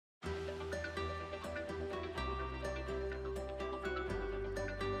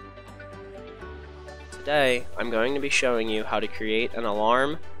Today, I'm going to be showing you how to create an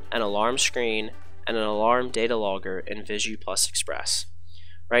alarm screen, and an alarm data logger in Visu Express.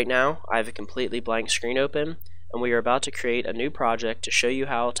 Right now, I have a completely blank screen open, and we are about to create a new project to show you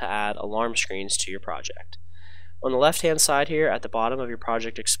how to add alarm screens to your project. On the left-hand side here, at the bottom of your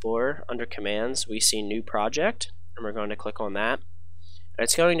Project Explorer, under Commands, we see New Project, and we're going to click on that. And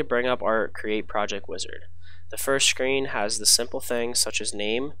it's going to bring up our Create Project wizard. The first screen has the simple things such as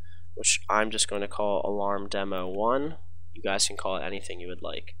name, which I'm just going to call Alarm Demo 1. You guys can call it anything you would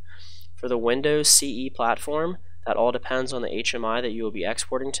like. For the Windows CE platform, that all depends on the HMI that you will be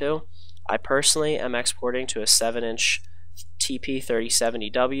exporting to. I personally am exporting to a 7-inch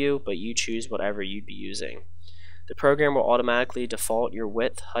TP3070W, but you choose whatever you'd be using. The program will automatically default your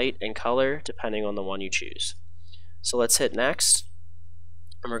width, height, and color depending on the one you choose. So let's hit Next,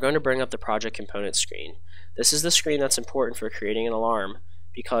 and we're going to bring up the project component screen. This is the screen that's important for creating an alarm,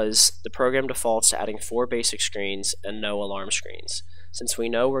 because the program defaults to adding 4 basic screens and no alarm screens. Since we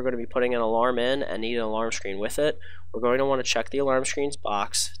know we're going to be putting an alarm in and need an alarm screen with it, we're going to want to check the alarm screens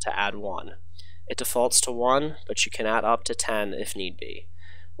box to add 1. It defaults to 1, but you can add up to 10 if need be.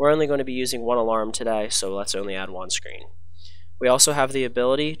 We're only going to be using 1 alarm today, so let's only add 1 screen. We also have the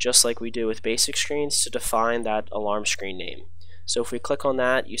ability, just like we do with basic screens, to define that alarm screen name. So if we click on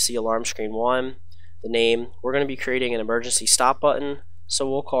that, you see alarm screen 1, the name. We're going to be creating an emergency stop button, so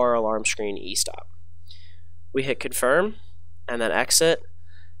we'll call our alarm screen eStop. We hit confirm and then exit,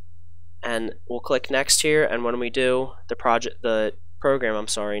 and we'll click next here, and when we do, the program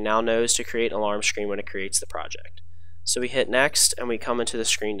now knows to create an alarm screen when it creates the project. So we hit next and we come into the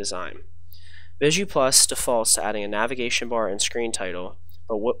screen design. Visu Plus defaults to adding a navigation bar and screen title,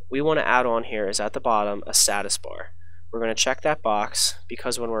 but what we want to add on here is at the bottom a status bar. We're going to check that box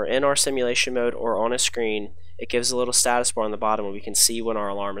because when we're in our simulation mode or on a screen, it gives a little status bar on the bottom and we can see when our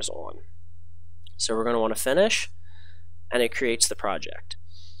alarm is on. So we're going to want to finish, and it creates the project.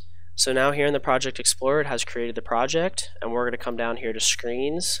 So now here in the Project Explorer, it has created the project, and we're going to come down here to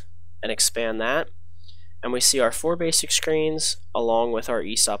Screens and expand that, and we see our 4 basic screens along with our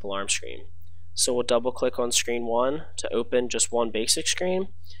eStop alarm screen. So we'll double click on screen 1 to open just 1 basic screen,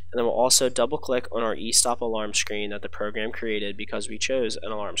 and then we'll also double click on our eStop alarm screen that the program created because we chose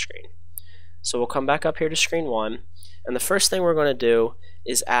an alarm screen. So we'll come back up here to screen 1, and the first thing we're going to do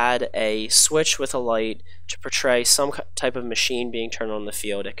is add a switch with a light to portray some type of machine being turned on in the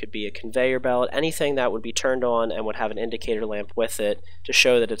field. It could be a conveyor belt, anything that would be turned on and would have an indicator lamp with it to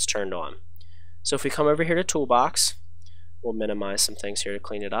show that it's turned on. So if we come over here to Toolbox, we'll minimize some things here to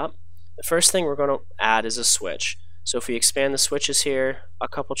clean it up. The first thing we're going to add is a switch. So if we expand the switches here, a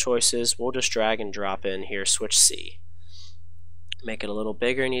couple choices, we'll just drag and drop in here switch C. Make it a little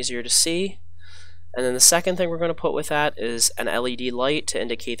bigger and easier to see. And then the second thing we're going to put with that is an LED light to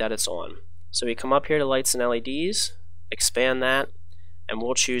indicate that it's on. So we come up here to Lights and LEDs, expand that, and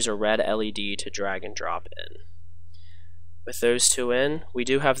we'll choose a red LED to drag and drop in. With those 2 in, we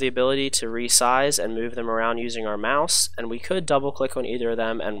do have the ability to resize and move them around using our mouse, and we could double click on either of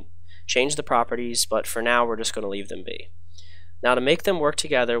them and change the properties, but for now we're just going to leave them be. Now to make them work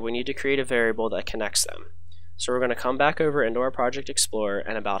together, we need to create a variable that connects them. So we're going to come back over into our Project Explorer,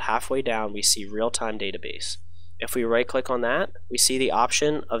 and about halfway down we see Real-Time Database. If we right click on that, we see the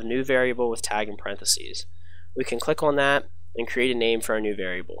option of New Variable with tag in parentheses. We can click on that and create a name for our new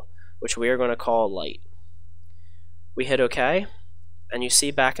variable, which we are going to call Light. We hit OK, and you see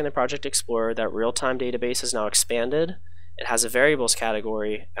back in the Project Explorer that Real-Time Database is now expanded. It has a variables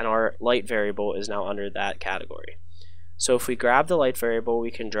category, and our light variable is now under that category. So if we grab the light variable,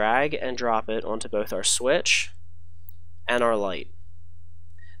 we can drag and drop it onto both our switch and our light.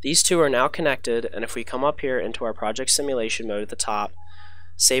 These 2 are now connected, and if we come up here into our project simulation mode at the top,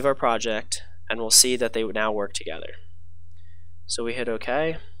 save our project, and we'll see that they now work together. So we hit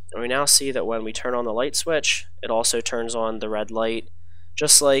OK, and we now see that when we turn on the light switch, it also turns on the red light.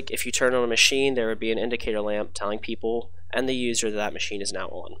 Just like if you turn on a machine, there would be an indicator lamp telling people and the user that that machine is now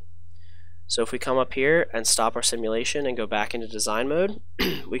on. So if we come up here and stop our simulation and go back into design mode,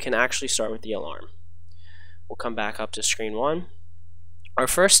 we can actually start with the alarm. We'll come back up to screen 1. Our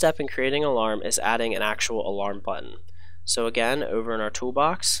first step in creating an alarm is adding an actual alarm button. So again, over in our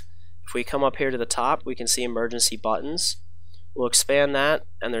toolbox, if we come up here to the top, we can see emergency buttons. We'll expand that,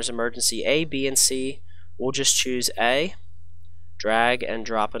 and there's emergency A, B, and C. We'll just choose A, drag and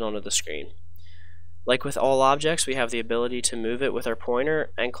drop it onto the screen. Like with all objects, we have the ability to move it with our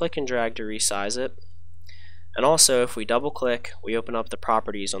pointer and click and drag to resize it. And also, if we double click, we open up the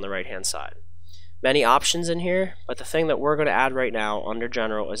properties on the right hand side. Many options in here, but the thing that we're going to add right now under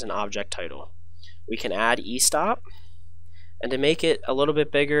General is an object title. We can add eStop, And to make it a little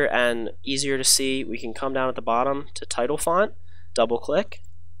bit bigger and easier to see, we can come down at the bottom to title font, double click.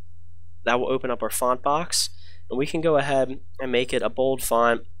 That will open up our font box, and we can go ahead and make it a bold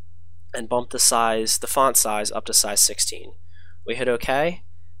font and bump the font size up to size 16. We hit OK,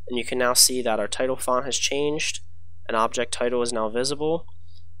 and you can now see that our title font has changed. An object title is now visible,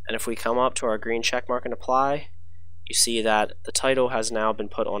 and if we come up to our green check mark and apply, you see that the title has now been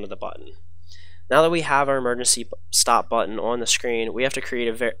put onto the button. Now that we have our emergency stop button on the screen, we have to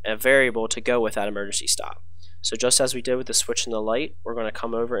create a variable to go with that emergency stop. So just as we did with the switch and the light, we're going to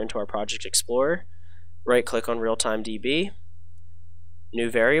come over into our Project Explorer, right click on Realtime DB, new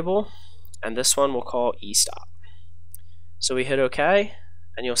variable, and this one we'll call eStop. So we hit OK,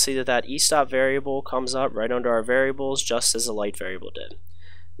 and you'll see that that eStop variable comes up right under our variables just as the light variable did.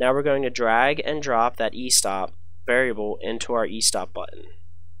 Now we're going to drag and drop that eStop variable into our eStop button.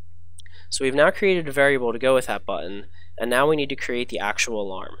 So we've now created a variable to go with that button, and now we need to create the actual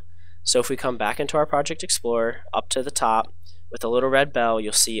alarm. So if we come back into our Project Explorer, up to the top, with the little red bell,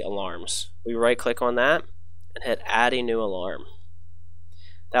 you'll see alarms. We right click on that and hit add a new alarm.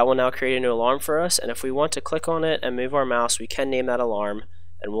 That will now create a new alarm for us, and if we want to click on it and move our mouse, we can name that alarm,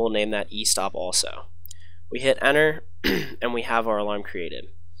 and we'll name that eStop also. We hit enter and we have our alarm created.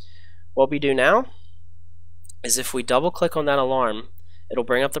 What we do now is if we double click on that alarm, it'll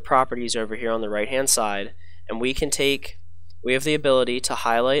bring up the properties over here on the right hand side, and we have the ability to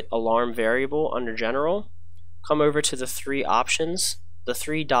highlight alarm variable under general, come over to the three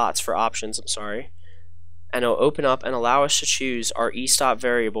dots for options, and it'll open up and allow us to choose our eStop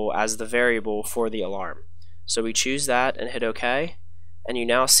variable as the variable for the alarm. So we choose that and hit OK, and you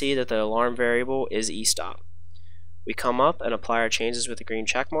now see that the alarm variable is eStop. We come up and apply our changes with the green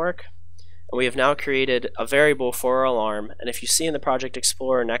check mark, and we have now created a variable for our alarm, and if you see in the Project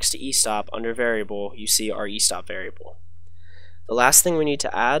Explorer next to eStop under variable, you see our eStop variable. The last thing we need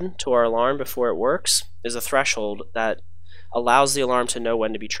to add to our alarm before it works is a threshold that allows the alarm to know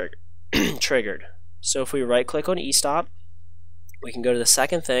when to be triggered. So if we right click on eStop, we can go to the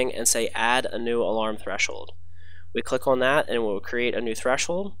second thing and say add a new alarm threshold. We click on that and it will create a new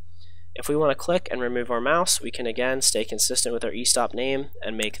threshold. If we want to click and remove our mouse, we can again stay consistent with our eStop name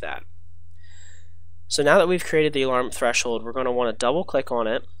and make that. So now that we've created the alarm threshold, we're going to want to double click on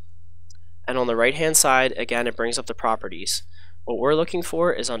it, and on the right hand side, again, it brings up the properties. What we're looking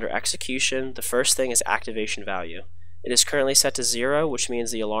for is under execution, the first thing is activation value. It is currently set to 0, which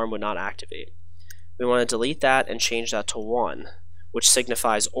means the alarm would not activate. We want to delete that and change that to 1, which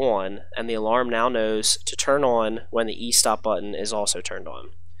signifies on, and the alarm now knows to turn on when the eStop button is also turned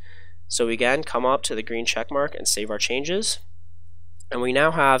on. So we again come up to the green check mark and save our changes, and we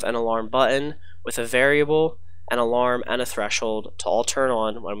now have an alarm button with a variable, an alarm, and a threshold to all turn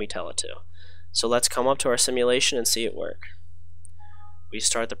on when we tell it to. So let's come up to our simulation and see it work. We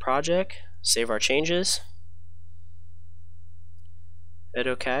start the project, save our changes, hit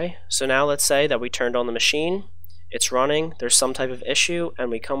OK. So now let's say that we turned on the machine, it's running, there's some type of issue, and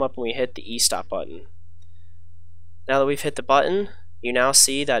we come up and we hit the eStop button. Now that we've hit the button, you now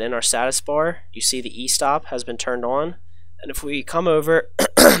see that in our status bar, you see the eStop has been turned on, and if we come over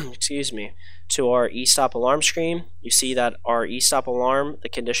to our eStop alarm screen, you see that our eStop alarm, the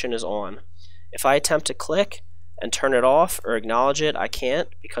condition is on. If I attempt to click and turn it off or acknowledge it, I can't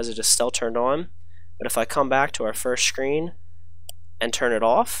because it is still turned on. But if I come back to our first screen and turn it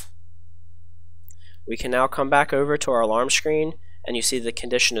off, we can now come back over to our alarm screen, and you see the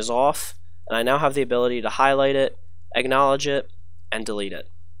condition is off, and I now have the ability to highlight it, acknowledge it, and delete it.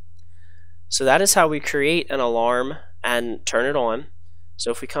 So that is how we create an alarm and turn it on. So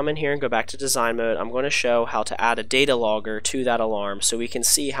if we come in here and go back to design mode, I'm going to show how to add a data logger to that alarm so we can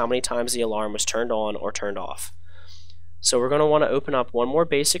see how many times the alarm was turned on or turned off. So we're going to want to open up one more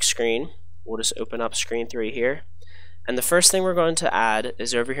basic screen. We'll just open up screen 3 here. And the first thing we're going to add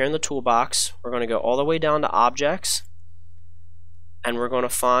is over here in the toolbox. We're going to go all the way down to objects, and we're going to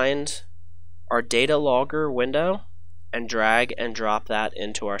find our data logger window and drag and drop that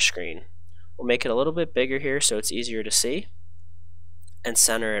into our screen. We'll make it a little bit bigger here so it's easier to see, and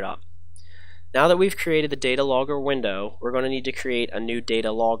center it up. Now that we've created the data logger window, we're going to need to create a new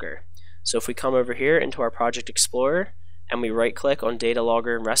data logger. So if we come over here into our Project Explorer and we right click on data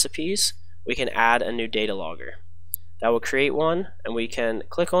logger and recipes, we can add a new data logger. That will create one, and we can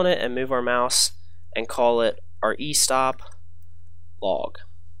click on it and move our mouse and call it our eStop log.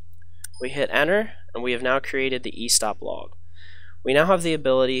 We hit enter, and we have now created the eStop log. We now have the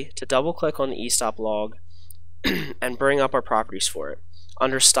ability to double click on the eStop log and bring up our properties for it.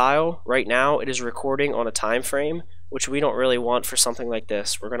 Under style, right now it is recording on a time frame, which we don't really want for something like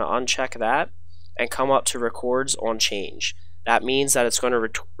this. We're going to uncheck that and come up to records on change. That means that it's going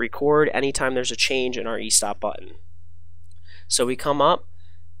to record anytime there's a change in our eStop button. So we come up,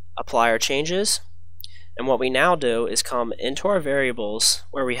 apply our changes, and what we now do is come into our variables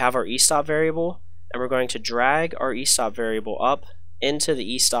where we have our eStop variable, and we're going to drag our eStop variable up into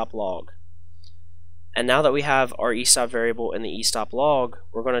the eStop log. And now that we have our eStop variable in the eStop log,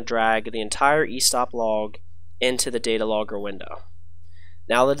 we're going to drag the entire eStop log into the data logger window.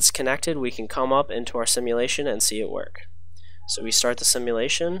 Now that it's connected, we can come up into our simulation and see it work. So we start the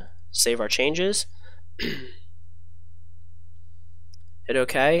simulation, save our changes, hit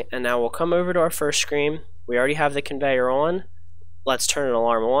OK, and now we'll come over to our first screen. We already have the conveyor on. Let's turn an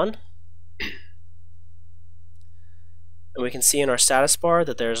alarm on. And we can see in our status bar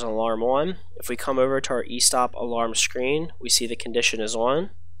that there's an alarm on. If we come over to our eStop alarm screen, we see the condition is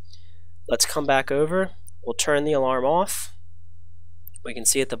on. Let's come back over. We'll turn the alarm off. We can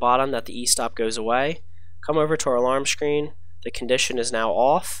see at the bottom that the eStop goes away. Come over to our alarm screen. The condition is now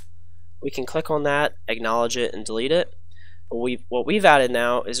off. We can click on that, acknowledge it, and delete it. But what we've added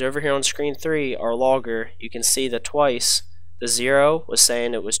now is over here on screen 3, our logger, you can see that twice the 0 was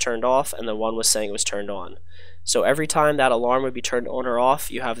saying it was turned off and the 1 was saying it was turned on. So every time that alarm would be turned on or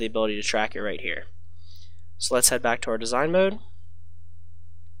off, you have the ability to track it right here. So let's head back to our design mode.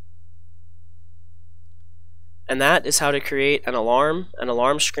 And that is how to create an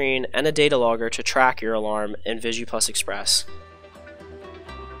alarm screen, and a data logger to track your alarm in Visu Express.